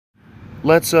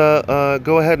let's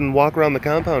go ahead and walk around the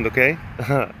compound, okay?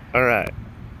 All right.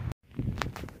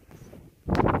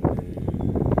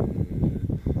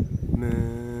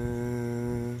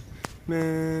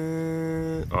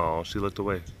 Oh, she looked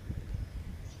away.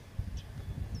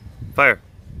 Fire!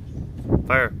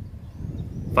 Fire!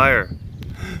 Fire!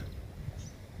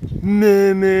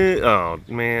 Oh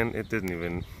man, it didn't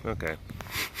even. Okay.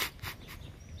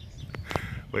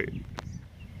 Wait.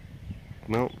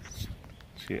 No.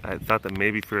 I thought that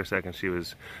maybe for a second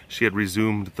she had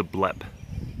resumed the blep.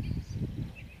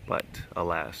 But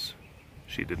alas,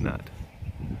 she did not.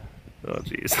 Oh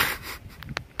jeez.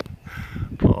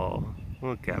 Oh,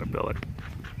 little caterpillar.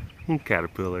 Little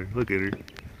caterpillar. Look at her.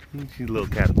 She's a little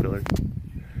caterpillar.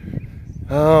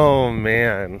 Oh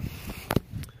man.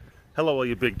 Hello all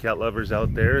you big cat lovers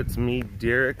out there. It's me,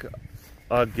 Derek.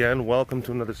 Again, welcome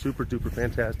to another super duper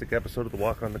fantastic episode of the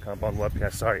Walk Around the Compound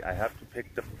webcast. Sorry, I have to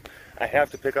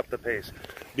pick up the pace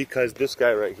because this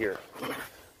guy right here,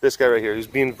 he's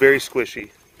being very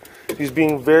squishy. He's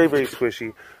being very, very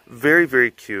squishy, very,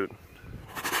 very cute.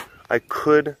 I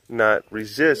could not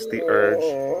resist the urge,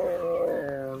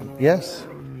 yes,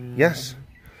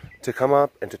 to come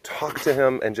up and to talk to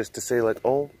him and just to say like,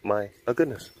 oh my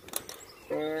goodness.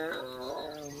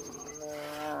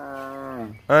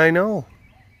 I know.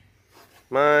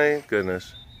 My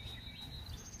goodness.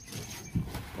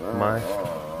 My.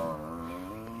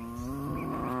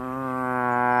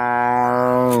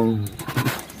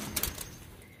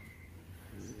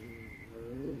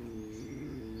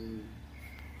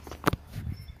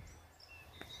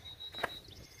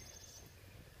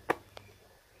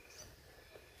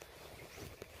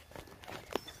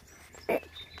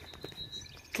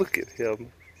 Look at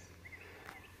him.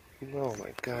 Oh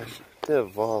my gosh. That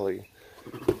volley.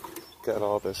 Got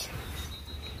all this.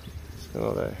 Got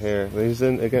all that hair. But he's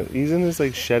in this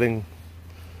like shedding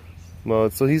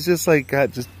mode. So he's just like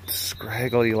got just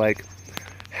scraggly, like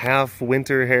half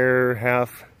winter hair,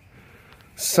 half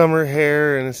summer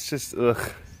hair, and it's just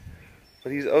ugh.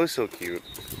 But he's oh so cute.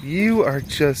 You are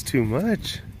just too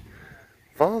much.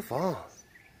 Fall.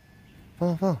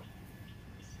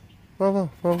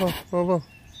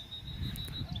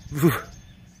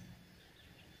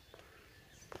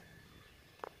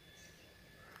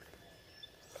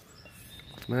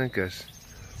 My gosh.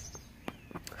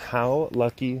 How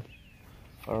lucky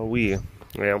are we?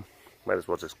 Yeah, might as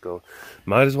well just go.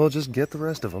 Might as well just get the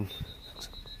rest of them.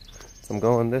 I'm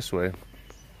going this way.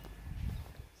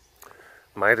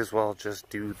 Might as well just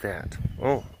do that.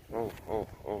 Oh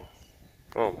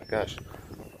my gosh.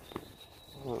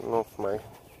 I don't know if my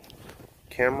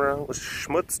camera was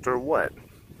schmutzed or what.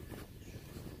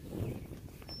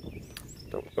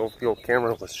 Don't know if the old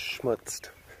camera was schmutzed.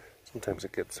 Sometimes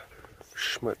it gets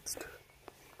schmutzed.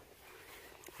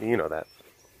 You know that.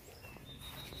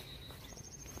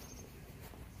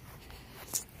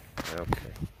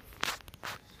 Okay.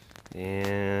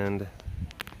 And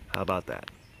how about that?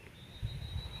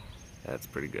 That's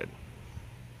pretty good.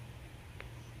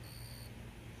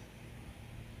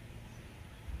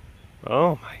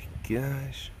 Oh my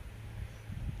gosh.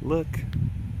 Look.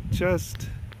 Just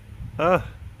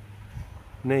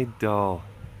Nadal.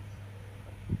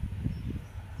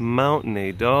 Mount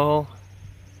Nadal.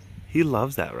 He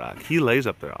loves that rock. He lays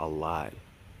up there a lot.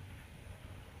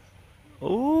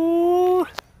 Oh,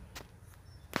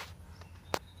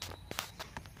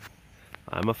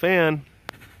 I'm a fan.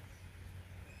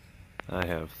 I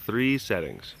have 3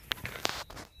 settings.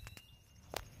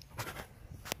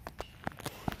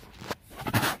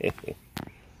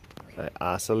 I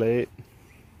oscillate.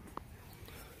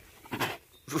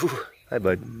 Hi,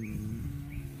 bud.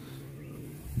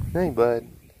 Hey, bud.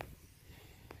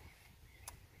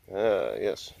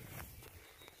 Yes.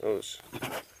 Those.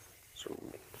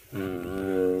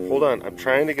 Hold on. I'm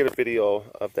trying to get a video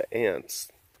of the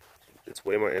ants. It's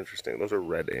way more interesting. Those are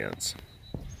red ants.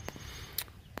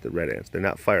 The red ants. They're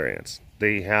not fire ants.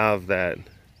 They have that.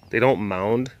 They don't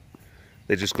mound.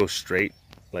 They just go straight,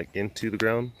 like, into the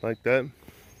ground like that.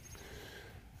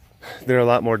 They're a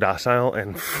lot more docile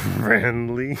and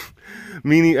friendly.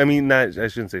 Meaning, I mean, not. I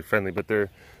shouldn't say friendly, but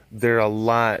they're a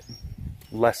lot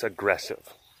less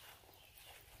aggressive.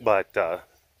 But I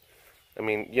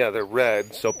mean, yeah, they're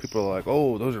red, so people are like,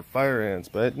 "Oh, those are fire ants."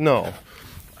 But no,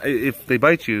 if they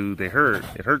bite you, they hurt.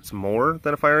 It hurts more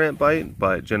than a fire ant bite,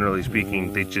 but generally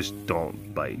speaking, they just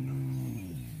don't bite.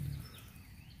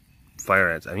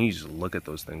 Fire ants. I mean, you just look at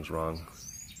those things wrong.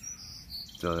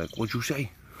 They're like, "What'd you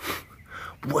say?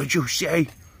 What'd you say?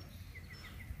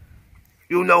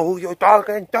 You know who you're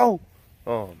talking to?"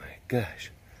 Oh my gosh.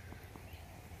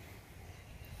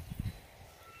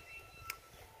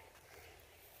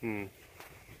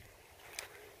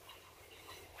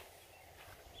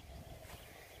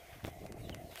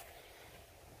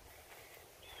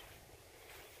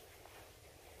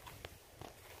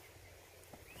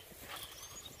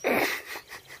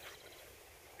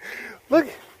 Look.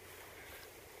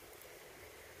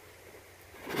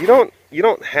 You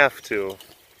don't have to.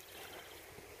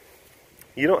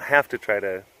 You don't have to try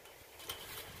to,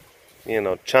 you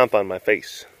know, chomp on my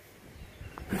face.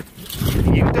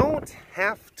 You don't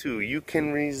have to. You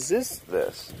can resist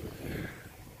this.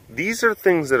 These are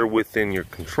things that are within your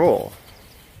control.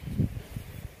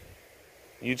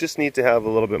 You just need to have a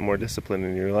little bit more discipline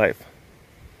in your life.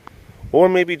 Or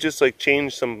maybe just like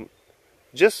change some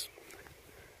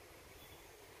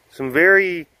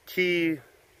very key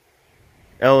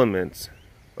elements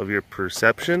of your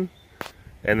perception,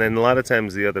 and then a lot of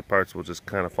times the other parts will just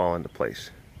kind of fall into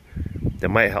place. That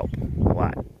might help a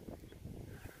lot.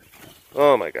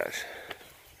 Oh my gosh.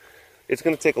 It's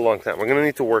going to take a long time. We're going to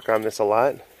need to work on this a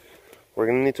lot. We're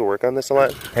going to need to work on this a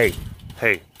lot. Hey,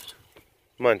 hey,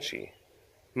 Munchie,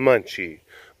 Munchie,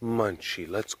 Munchie,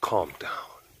 let's calm down.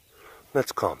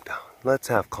 Let's calm down. Let's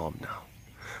have calm down.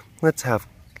 Let's have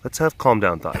calm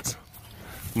down thoughts.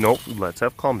 Nope, let's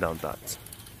have calm down thoughts.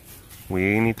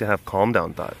 We need to have calm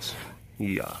down thoughts.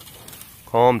 Yeah.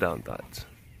 Calm down thoughts.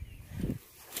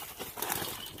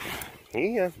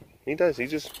 Yeah, he does. He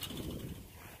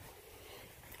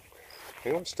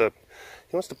wants to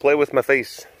play with my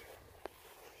face.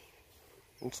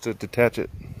 He wants to detach it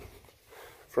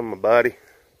from my body.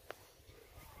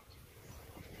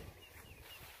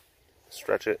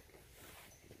 Stretch it.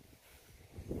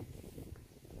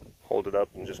 Hold it up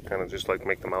and just kind of just like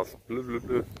make the mouth blue, blue,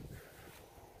 blue.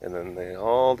 And then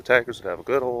all the attackers would have a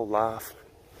good old laugh.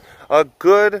 A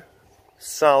good,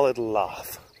 solid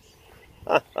laugh.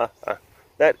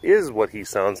 That is what he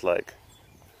sounds like.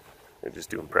 They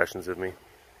just do impressions of me.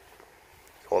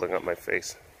 He's holding up my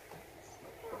face.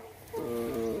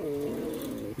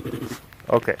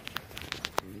 Okay.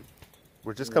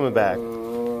 We're just coming back.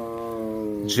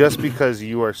 Just because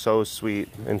you are so sweet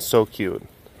and so cute.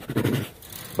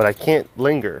 But I can't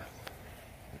linger.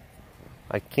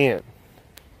 I can't.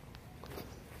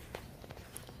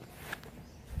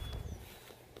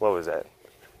 What was that?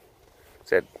 Is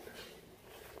that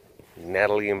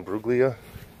Natalie Imbruglia?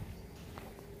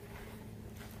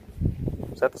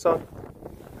 Is that the song?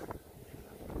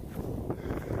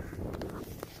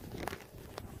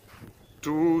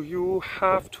 Do you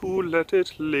have to let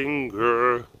it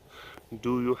linger?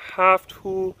 Do you have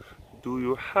to? Do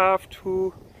you have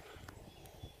to?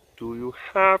 Do you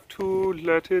have to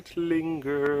let it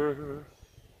linger?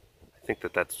 I think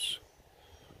that's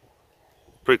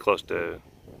pretty close to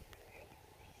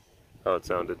how it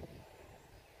sounded.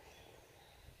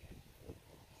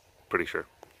 Pretty sure.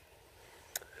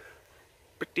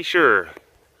 Pretty sure.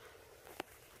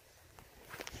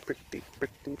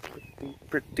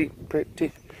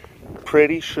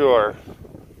 Pretty sure.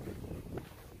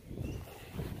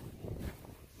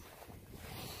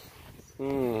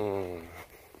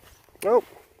 Oh,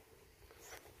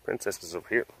 Princess is over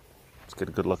here. Let's get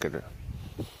a good look at her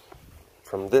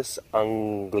from this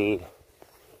angle.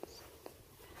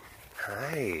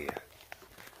 Hi,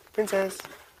 Princess.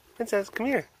 Princess, come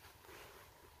here.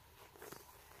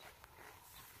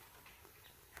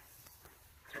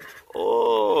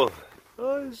 Oh,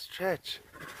 stretch.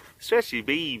 Stretchy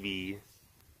baby.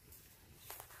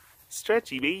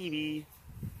 Stretchy baby.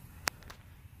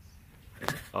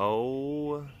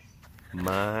 Oh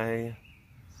my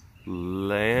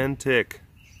Lantic.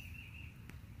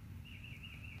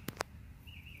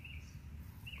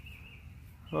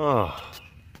 Oh.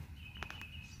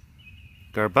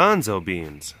 Garbanzo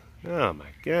beans. Oh my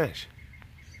gosh.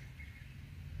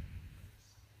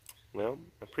 Well,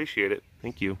 I appreciate it.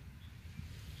 Thank you.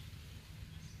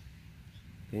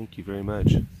 Thank you very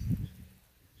much.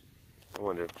 I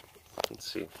wonder, let's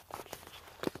see.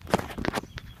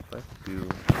 If I do,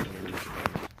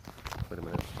 wait a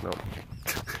minute, no.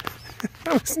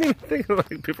 I wasn't even thinking,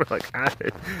 like, people are like, ah,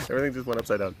 everything just went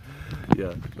upside down.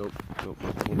 Yeah, nope,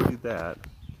 can't do that.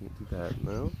 Can't do that,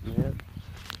 no, yeah,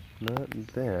 not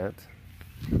that.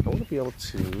 I want to be able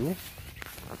to,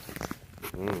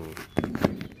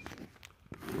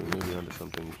 maybe onto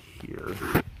something here.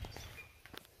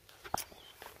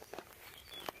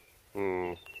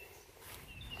 Hold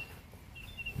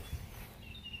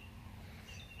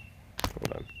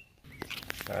on.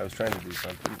 I was trying to do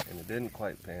something and it didn't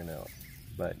quite pan out,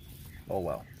 but oh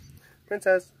well.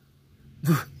 Princess.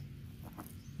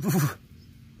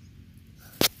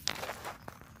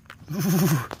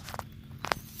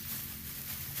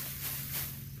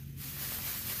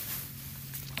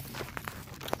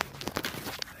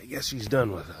 I guess she's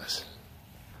done with us.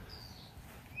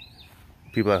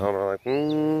 People at home are like,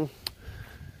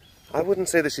 I wouldn't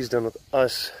say that she's done with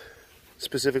us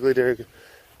specifically, Derek.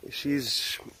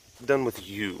 She's done with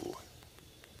you.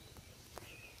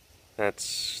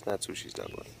 That's who she's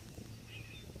done with.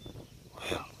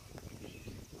 Well,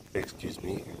 excuse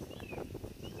me.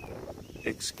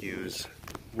 Excuse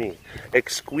me.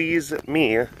 Excuse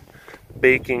me.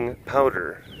 Baking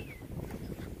powder.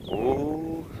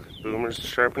 Ooh, Boomer's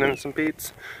sharpening some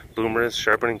peats. Boomer is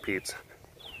sharpening peats.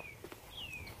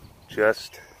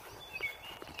 This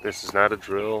is not a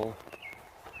drill.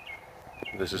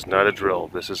 This is not a drill.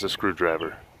 This is a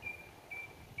screwdriver.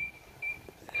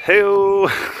 Hey-o!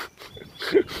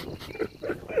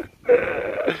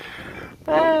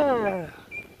 Ah,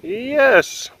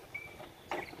 yes!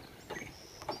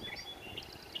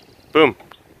 Boom.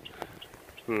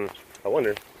 I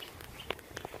wonder.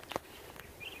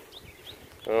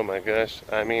 Oh my gosh.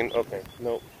 I mean, okay,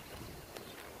 nope.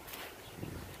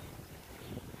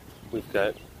 We've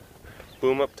got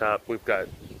boom up top. We've got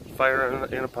fire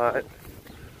in a pot.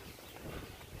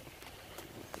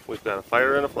 We've got a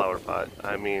fire in a flower pot.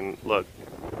 I mean, look,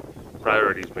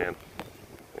 priorities, man.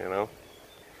 You know?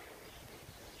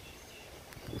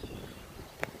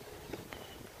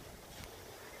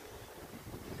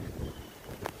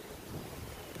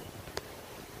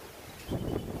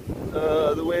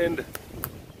 The wind.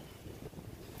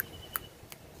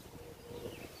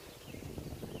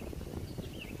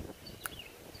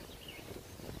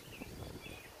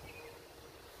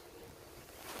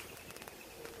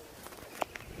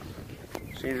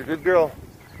 She's a good girl.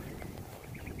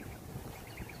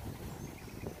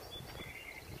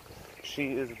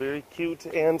 She is very cute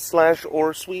and /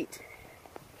 or sweet.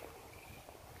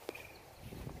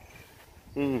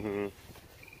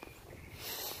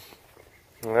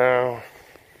 Now,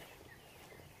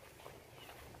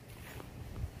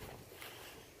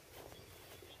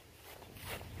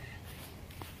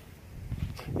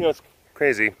 you know, it's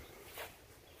crazy.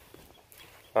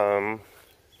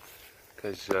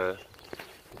 Because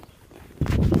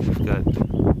we've got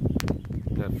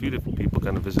a few different people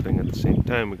kind of visiting at the same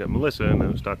time. We got Melissa, and I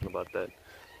was talking about that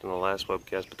in the last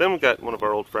webcast. But then we got one of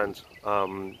our old friends. Her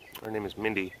name is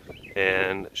Mindy,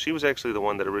 and she was actually the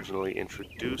one that originally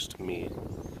introduced me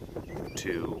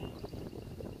to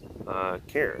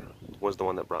Care. Was the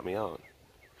one that brought me out.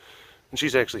 And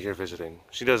she's actually here visiting.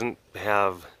 She doesn't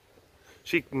have...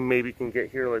 She maybe can get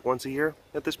here like once a year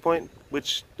at this point,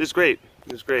 which is great.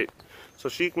 It's great. So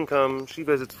she can come, she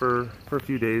visits for a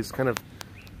few days, kind of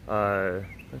 4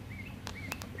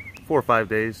 or 5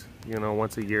 days, you know,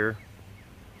 once a year.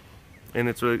 And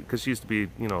it's really, because she used to be,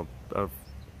 you know, a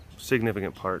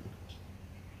significant part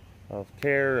of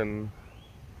Care and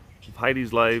of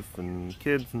Heidi's life and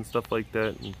kids and stuff like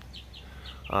that. And,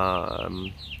 I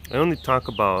only talk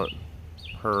about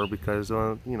her because,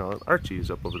 you know,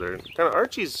 Archie's up over there. Kind of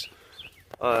Archie's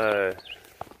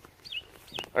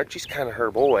kind of her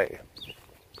boy.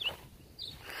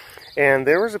 And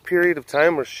there was a period of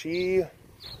time where she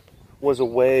was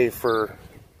away for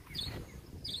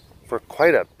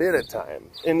quite a bit of time.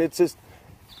 And it's just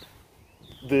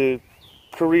the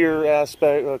career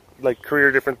aspect, like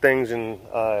career different things, and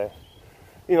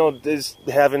you know, just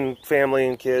having family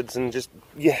and kids, and just,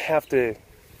 you have to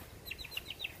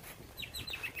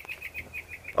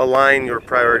align your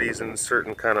priorities in a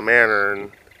certain kind of manner,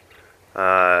 and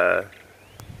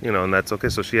you know, and that's okay.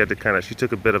 So she had to kind of, she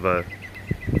took a bit of a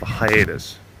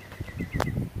hiatus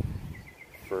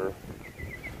for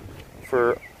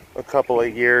a couple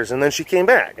of years, and then she came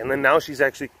back, and then now she's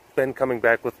actually been coming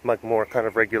back with like more kind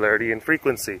of regularity and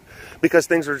frequency, because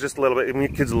things are just a little bit, I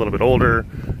mean, kids a little bit older,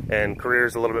 and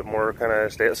career's a little bit more kind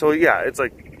of stable. So yeah, it's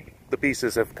like the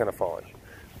pieces have kind of fallen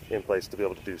in place to be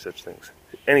able to do such things.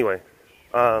 Anyway,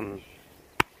 I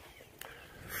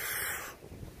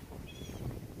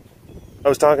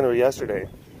was talking to her yesterday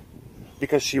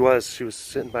because she was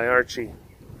sitting by Archie.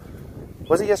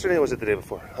 Was it yesterday or was it the day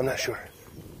before? I'm not sure.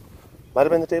 Might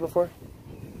have been the day before.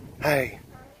 Hi.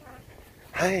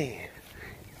 Hi.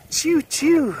 Choo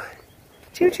choo.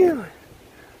 Choo choo.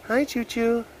 Hi, choo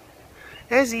choo.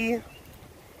 Ezzy.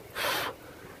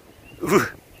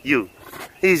 You.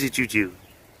 Here's a choo choo.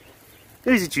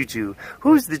 Who's the choo-choo?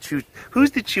 Who's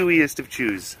the chewiest of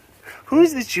chews?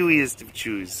 Who's the chewiest of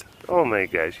chews? Oh my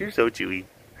gosh, you're so chewy.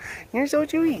 You're so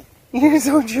chewy. You're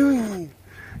so chewy.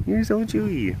 You're so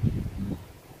chewy.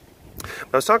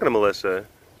 I was talking to Melissa.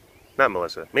 Not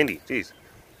Melissa. Mindy. Jeez.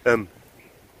 I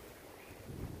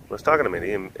was talking to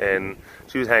Mindy, and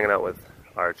she was hanging out with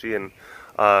Archie, and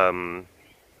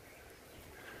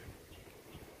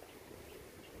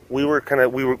we kind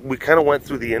of went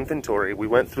through the inventory. We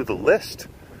went through the list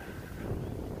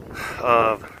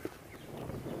of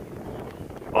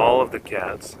all of the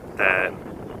cats that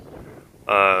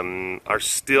are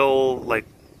still like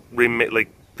the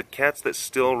cats that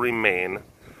still remain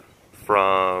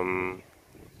from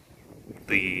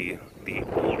the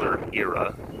older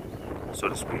era, so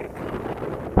to speak.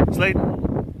 Slade,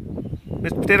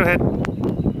 Mr. Potato Head,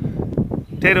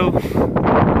 Tato,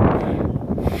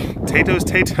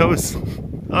 Tatoes.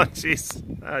 Oh jeez,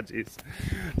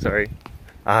 sorry.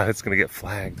 It's gonna get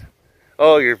flagged.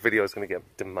 Oh, your video is gonna get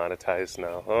demonetized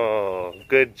now. Oh,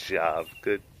 good job,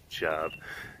 good job.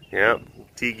 Yep,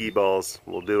 tiki balls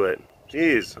will do it.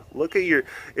 Jeez, look at your,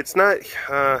 it's not,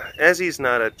 Ezzy's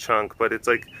not a chunk, but it's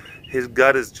like, his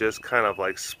gut is just kind of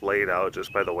like splayed out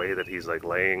just by the way that he's like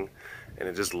laying, and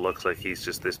it just looks like he's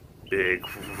just this big,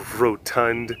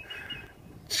 rotund,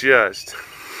 just,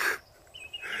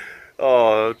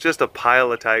 oh, just a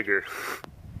pile of tiger.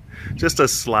 Just a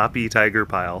sloppy tiger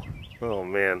pile. Oh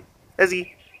man.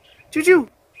 Ezzy, choo-choo!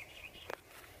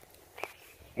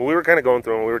 Well, we were kind of going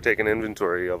through and we were taking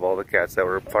inventory of all the cats that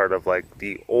were part of like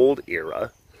the old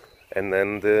era, and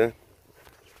then the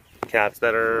cats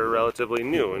that are relatively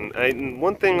new. And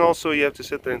one thing also you have to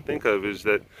sit there and think of is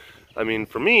that, I mean,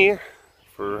 for me,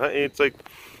 it's like,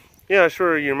 yeah,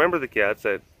 sure, you remember the cats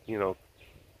that, you know,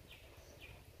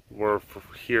 were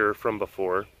here from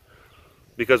before.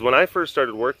 Because when I first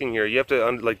started working here, you have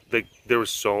to, there were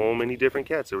so many different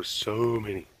cats. There were so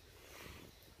many.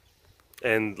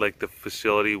 And, like, the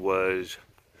facility was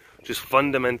just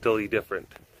fundamentally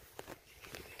different.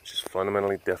 Just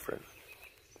fundamentally different.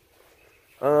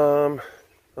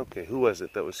 Okay, who was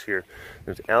it that was here?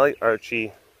 There's Allie,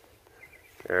 Archie.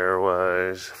 There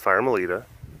was Fire Melita.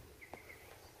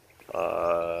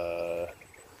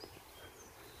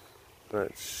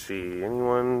 Let's see,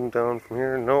 anyone down from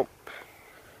here? Nope.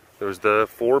 There was the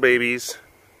 4 babies.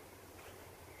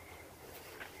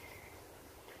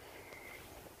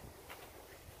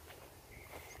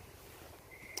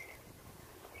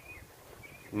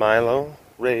 Milo,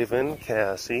 Raven,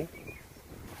 Cassie,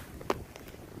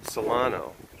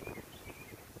 Solano.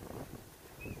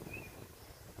 I'm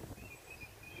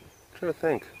trying to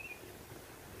think.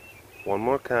 One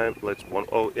more time.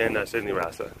 And Sydney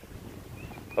Rasa.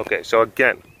 Okay, so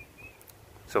again,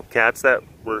 so cats that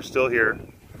were still here,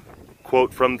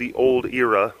 quote, from the old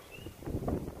era.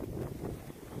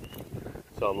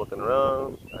 So I'm looking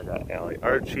around. I got Allie,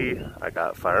 Archie. I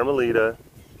got Fire Melita.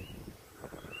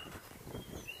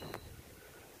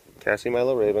 Cassie,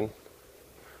 Milo, Raven.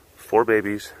 4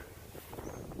 babies.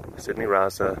 Sydney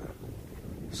Rasa.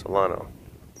 Solano.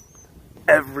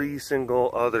 Every single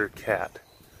other cat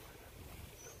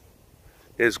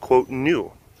is, quote,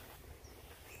 new.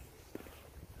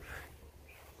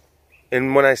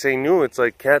 And when I say new, it's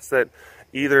like cats that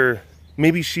either,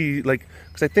 maybe she, like,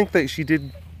 because I think that she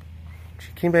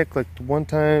came back like one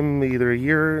time, either a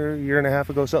year and a half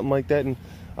ago, something like that. And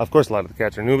of course, a lot of the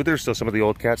cats are new, but there's still some of the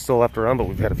old cats still left around, but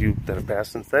we've had a few that have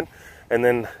passed since then. And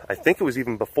then I think it was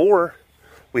even before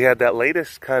we had that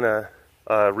latest kind of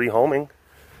rehoming,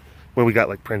 where we got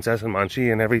like Princess and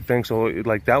Munchie and everything. So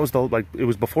like that was it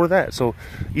was before that. So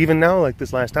even now, like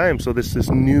this last time, so this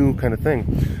new kind of thing.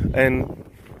 And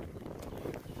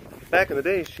back in the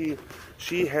day,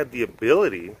 she had the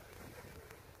ability,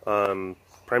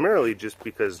 primarily just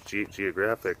because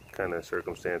geographic kind of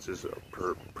circumstances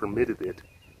permitted it.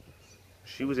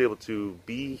 She was able to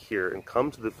be here and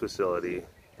come to the facility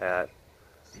at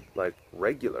like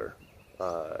regularly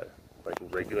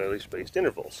spaced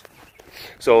intervals.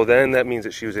 So then that means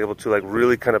that she was able to like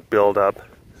really kind of build up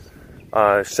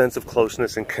a sense of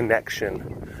closeness and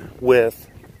connection with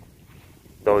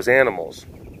those animals.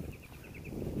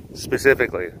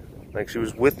 Specifically, like she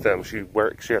was with them, she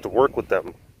had to work with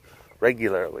them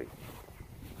regularly.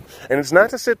 And it's not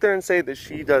to sit there and say that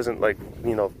she doesn't, like,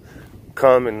 you know,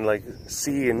 come and like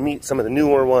see and meet some of the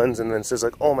newer ones and then says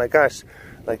like, oh my gosh,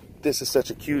 like this is such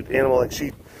a cute animal. Like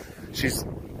she's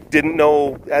didn't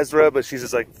know Ezra, but she's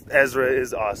just like, Ezra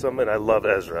is awesome and I love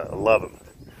Ezra. I love him.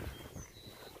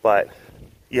 But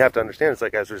you have to understand, it's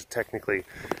like Ezra's technically,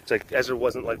 it's like Ezra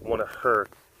wasn't one of her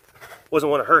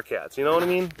cats, you know what I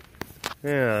mean?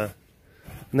 Yeah.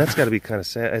 And that's got to be kind of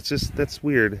sad. It's just, that's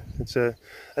weird. That's a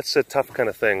tough kind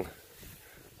of thing.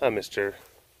 Hi, mister.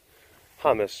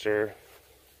 Hi, mister.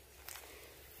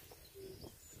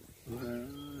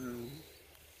 And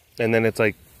then it's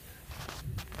like,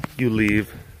 you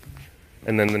leave,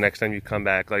 and then the next time you come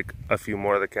back, like a few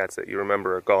more of the cats that you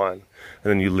remember are gone.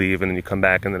 And then you leave, and then you come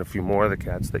back, and then a few more of the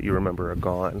cats that you remember are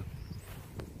gone.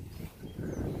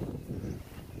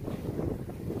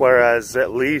 Whereas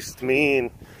at least me,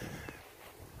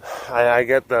 I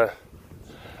get the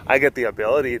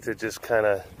ability to just kind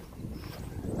of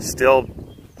still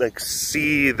like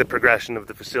see the progression of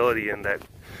the facility in that,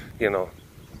 you know,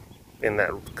 in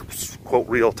that quote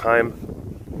real time.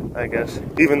 I guess.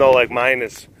 Even though like mine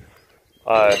is,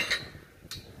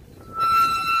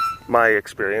 my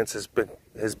experience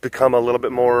has become a little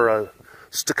bit more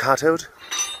staccatoed.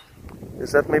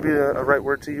 Is that maybe a right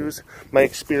word to use? My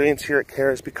experience here at Care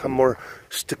has become more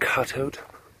staccatoed.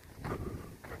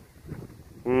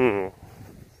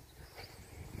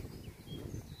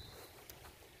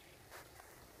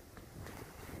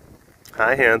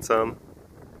 Hi, handsome.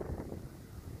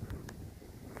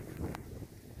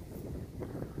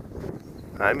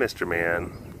 Hi, Mr.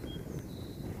 Man.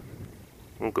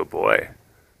 Oh, good boy.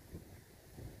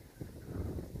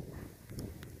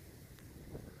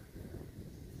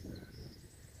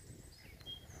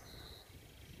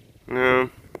 No.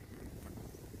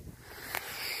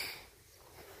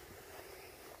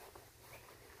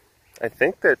 I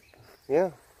think that,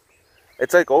 yeah.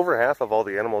 It's like over half of all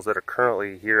the animals that are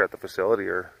currently here at the facility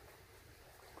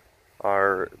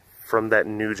are from that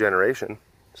new generation,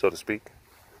 so to speak.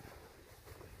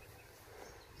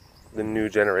 The new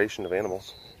generation of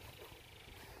animals.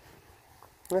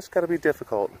 That's got to be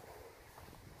difficult.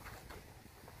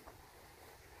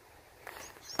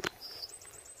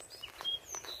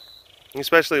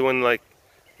 Especially when, like,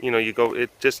 you know, you go, it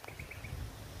just...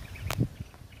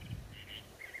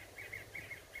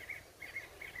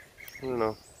 I don't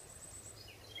know.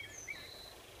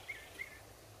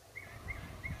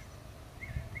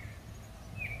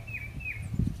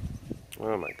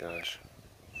 Oh my gosh.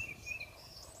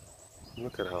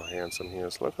 Look at how handsome he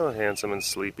is. Look how handsome and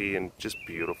sleepy and just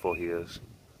beautiful he is.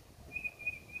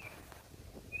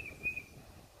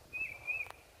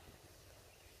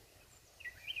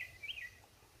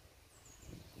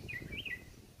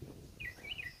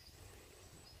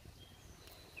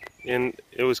 And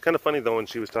it was kind of funny though when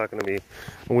she was talking to me,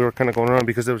 and we were kind of going around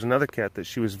because there was another cat that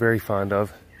she was very fond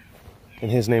of,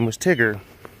 and his name was Tigger.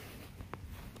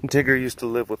 And Tigger used to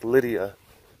live with Lydia.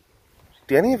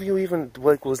 Do any of you even,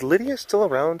 like, was Lydia still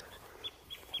around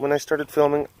when I started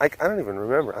filming? I don't even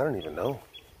remember. I don't even know.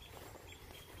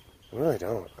 I really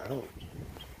don't.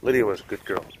 Lydia was a good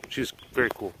girl. She was very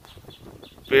cool.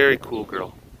 Very cool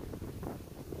girl.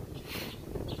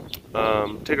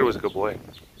 Tigger was a good boy.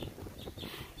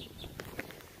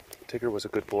 Tigger was a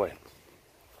good boy.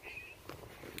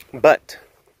 But,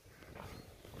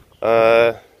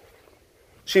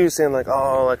 she was saying like,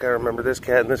 oh, like I remember this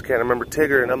cat and this cat, I remember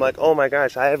Tigger, and I'm like, oh my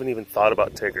gosh, I haven't even thought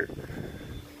about Tigger.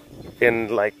 And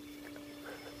like,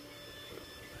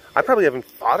 I probably haven't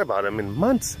thought about him in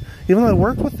months, even though I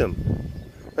worked with him,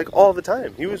 like all the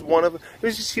time. He was one of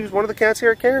the cats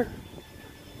here at Care.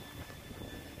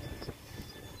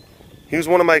 He was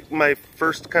one of my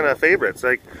first kind of favorites.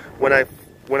 Like when I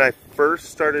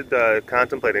first started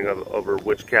contemplating over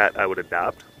which cat I would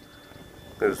adopt,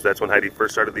 because that's when Heidi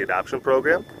first started the adoption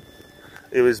program.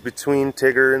 It was between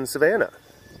Tigger and Savannah.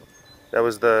 That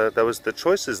was the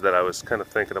choices that I was kind of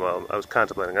thinking about. I was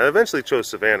contemplating. I eventually chose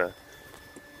Savannah.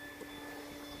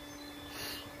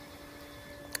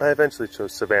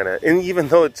 And even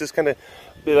though it's just kind of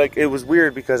like, it was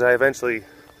weird because I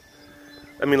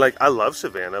mean, like, I love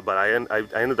Savannah, but I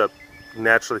ended up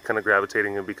naturally kind of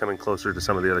gravitating and becoming closer to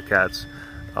some of the other cats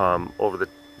over the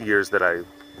years that I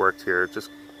worked here. It's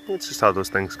just how those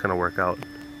things kind of work out.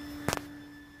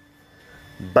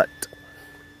 But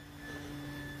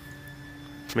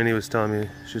Minnie was telling me,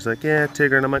 she's like, yeah,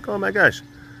 Tigger, and I'm like, oh my gosh,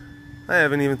 I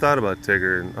haven't even thought about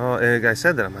Tigger. And I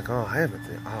said that, I'm like, oh, I haven't.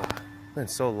 It's been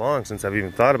so long since I've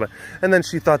even thought about it. And then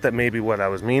she thought that maybe what I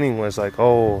was meaning was like,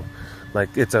 oh, like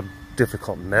it's a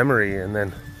difficult memory. And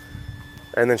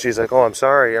then she's like, oh, I'm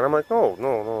sorry. And I'm like,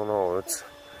 no.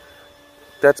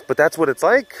 But that's what it's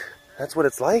like. That's what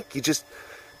it's like. You just,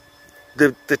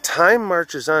 the time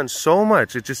marches on so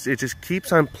much. It just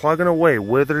keeps on plugging away,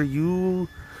 whether you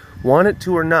want it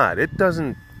to or not. It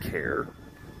doesn't care.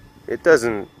 It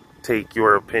doesn't take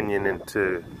your opinion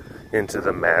into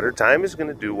the matter. Time is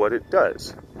going to do what it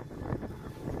does.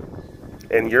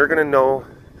 And you're going to know.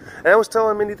 And I was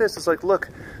telling Mindy this. It's like, look,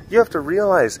 you have to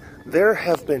realize there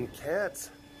have been cats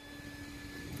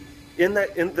in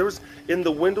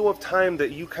the window of time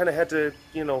that you kind of had to,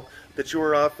 you know, that you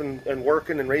were off and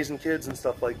working and raising kids and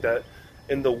stuff like that.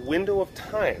 In the window of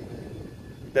time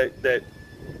that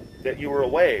you were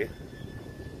away,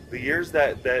 the years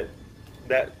that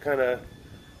kind of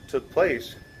took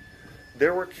place,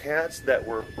 there were cats that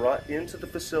were brought into the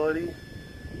facility,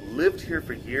 lived here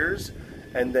for years,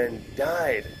 and then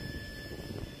died.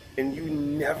 And you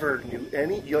never knew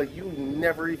you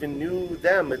never even knew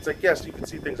them. It's like, yes, you could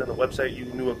see things on the website, you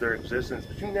knew of their existence,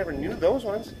 but you never knew those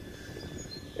ones.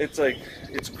 It's like,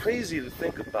 it's crazy to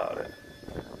think about it.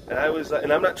 And I was,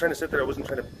 and I'm not trying to sit there, I wasn't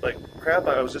trying to like crap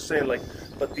on it, I was just saying like,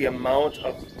 but the amount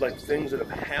of like things that have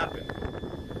happened,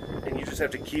 and you just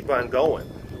have to keep on going.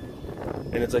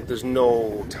 And it's like there's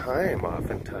no time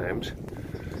oftentimes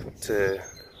to,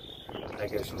 I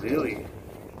guess, really,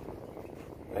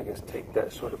 I guess, take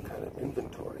that sort of kind of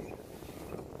inventory,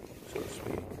 so to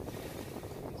speak.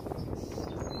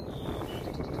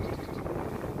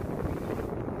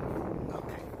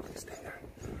 Okay, please stay there.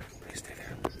 Please stay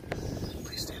there.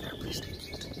 Please stay there. Please stay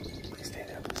cute. Please stay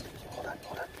there. Please stay cute. Hold on,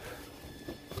 hold on.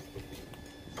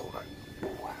 Hold on.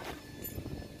 Wow.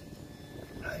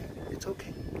 Hi. It's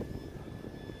okay.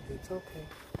 It's okay.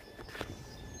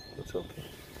 It's okay.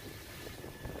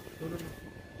 No, no, no.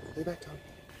 Lay back down.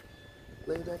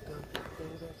 Lay back down. Lay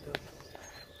back down.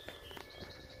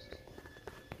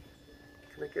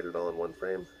 Can I get it all in one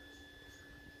frame?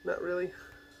 Not really.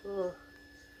 Oh,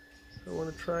 I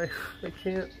want to try. I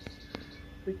can't.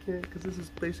 I can't, because this is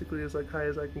basically as like high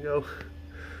as I can go.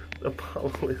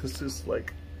 Apollo is just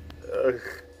like, ugh.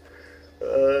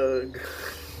 Ugh.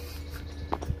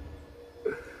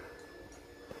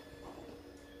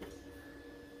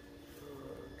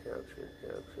 Capture,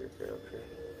 capture, capture.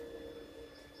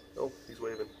 Oh, he's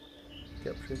waving.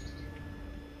 Capture.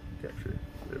 Capture.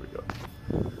 There we go.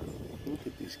 Look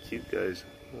at these cute guys.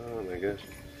 Oh my gosh.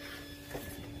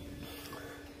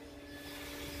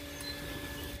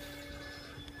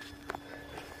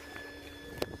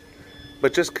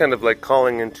 But just kind of like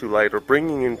calling into light or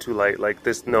bringing into light like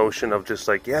this notion of just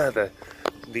like, yeah,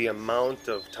 the amount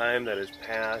of time that has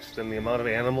passed and the amount of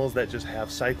animals that just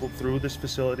have cycled through this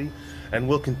facility and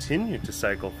will continue to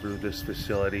cycle through this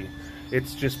facility.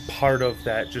 It's just part of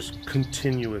that just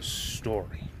continuous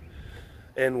story.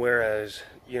 And whereas,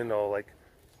 you know, like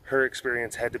her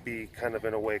experience had to be kind of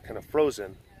in a way kind of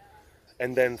frozen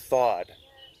and then thawed.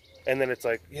 And then it's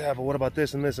like, yeah, but what about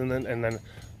this and this? And then,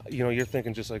 you know, you're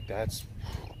thinking just like, that's,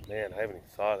 man, I haven't even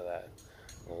thought of that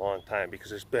in a long time,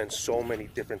 because there's been so many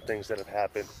different things that have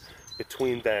happened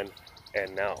between then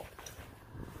and now.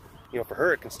 You know, for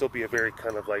her, it can still be a very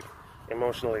kind of like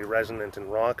emotionally resonant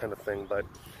and raw kind of thing, but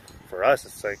for us,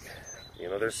 it's like, you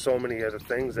know, there's so many other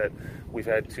things that we've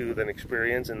had to then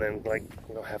experience and then like,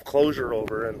 you know, have closure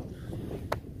over and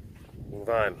move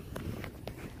on.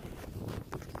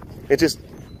 It's just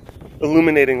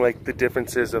illuminating like the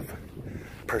differences of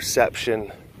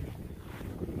perception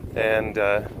and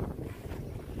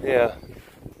yeah,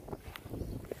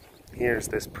 here's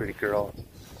this pretty girl.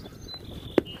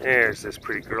 There's this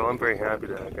pretty girl. I'm very happy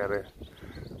that I got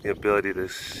the ability to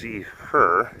see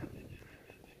her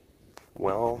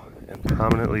well and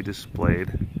prominently displayed,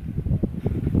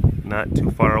 not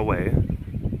too far away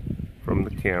from the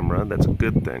camera. That's a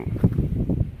good thing.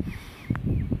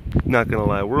 Not gonna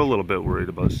lie, we're a little bit worried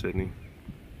about Sydney.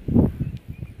 A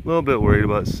little bit worried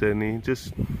about Sydney.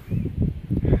 Just,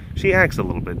 she acts a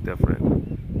little bit different.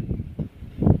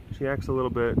 She acts a little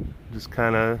bit just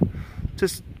kind of,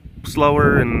 just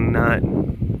slower and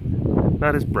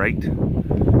not as bright. I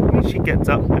mean, she gets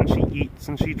up and she eats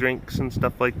and she drinks and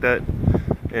stuff like that,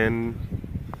 and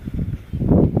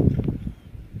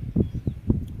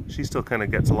she still kind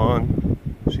of gets along.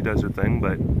 She does her thing,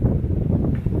 but I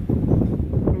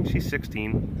mean, she's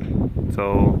 16,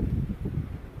 so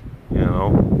you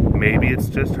know, maybe it's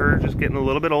just her just getting a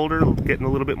little bit older, getting a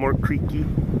little bit more creaky,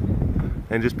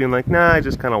 and just being like, nah, I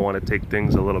just kind of want to take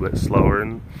things a little bit slower,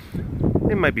 and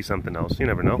it might be something else, you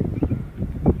never know.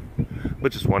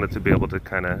 But just wanted to be able to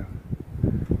kind of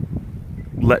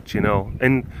let you know.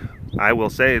 And I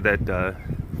will say that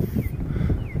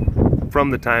from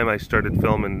the time I started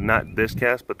filming, not this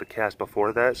cast, but the cast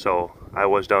before that, so I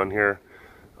was down here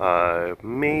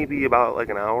maybe about like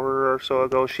an hour or so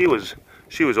ago. She was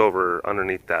over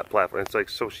underneath that platform. It's like,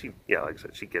 so she, yeah, like I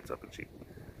said, she gets up and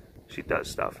she does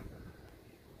stuff.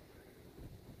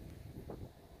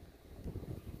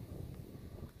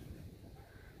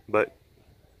 But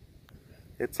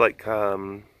it's like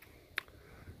her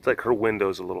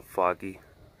window's a little foggy,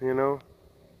 you know?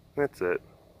 That's it.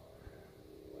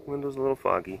 Window's a little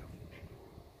foggy.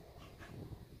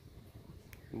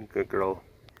 Good girl.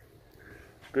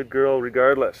 Good girl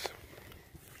regardless.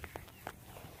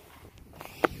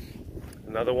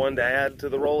 Another one to add to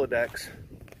the Rolodex.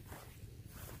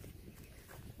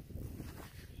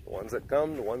 The ones that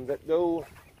come, the ones that go.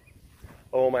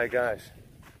 Oh my gosh.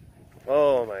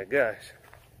 Oh my gosh.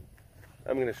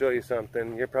 I'm going to show you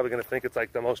something. You're probably going to think it's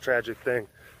like the most tragic thing.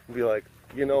 And be like,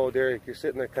 you know, Derek, you're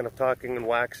sitting there kind of talking and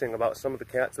waxing about some of the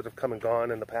cats that have come and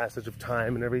gone and the passage of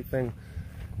time and everything.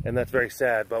 And that's very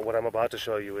sad, but what I'm about to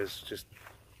show you is just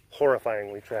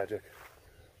horrifyingly tragic.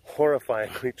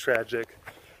 Horrifyingly tragic.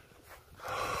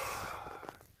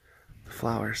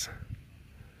 flowers.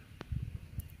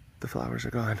 The flowers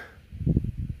are gone.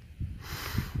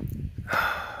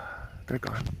 They're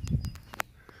gone.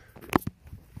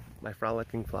 My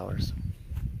frolicking flowers.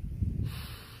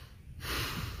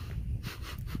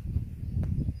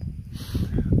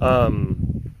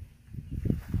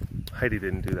 Heidi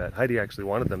didn't do that. Heidi actually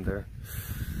wanted them there.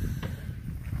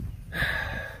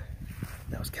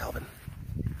 That was Calvin.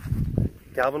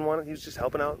 Calvin wanted, he was just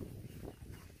helping out.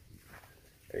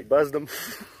 And he buzzed them.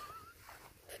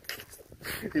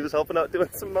 He was helping out doing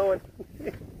some mowing.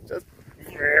 Just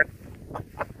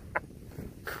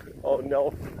oh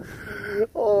no.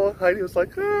 Oh, Heidi was like,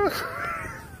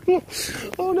 ah.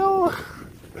 Oh no.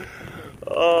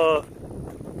 Oh.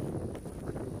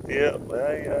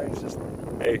 Yeah, he's just,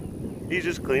 hey, he's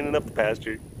just cleaning up the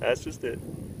pasture. That's just it.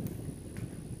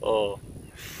 Oh.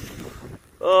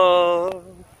 Oh.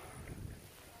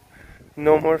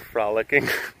 No more frolicking.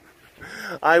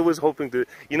 I was hoping to,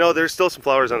 you know, there's still some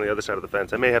flowers on the other side of the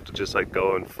fence. I may have to just like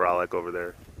go and frolic over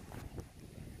there.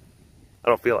 I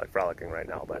don't feel like frolicking right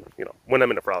now, but you know, when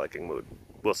I'm in a frolicking mood,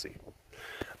 we'll see.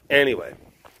 Anyway,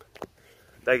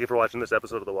 thank you for watching this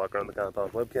episode of the Walk Around the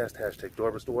Compound webcast. Hashtag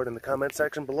DoorBestOrWard in the comment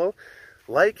section below.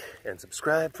 Like and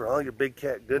subscribe for all your big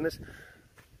cat goodness.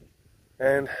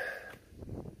 And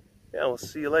yeah, we'll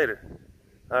see you later.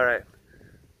 All right,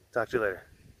 talk to you later.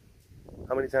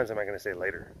 How many times am I going to say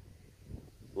later?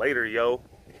 Later, yo.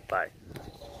 Bye.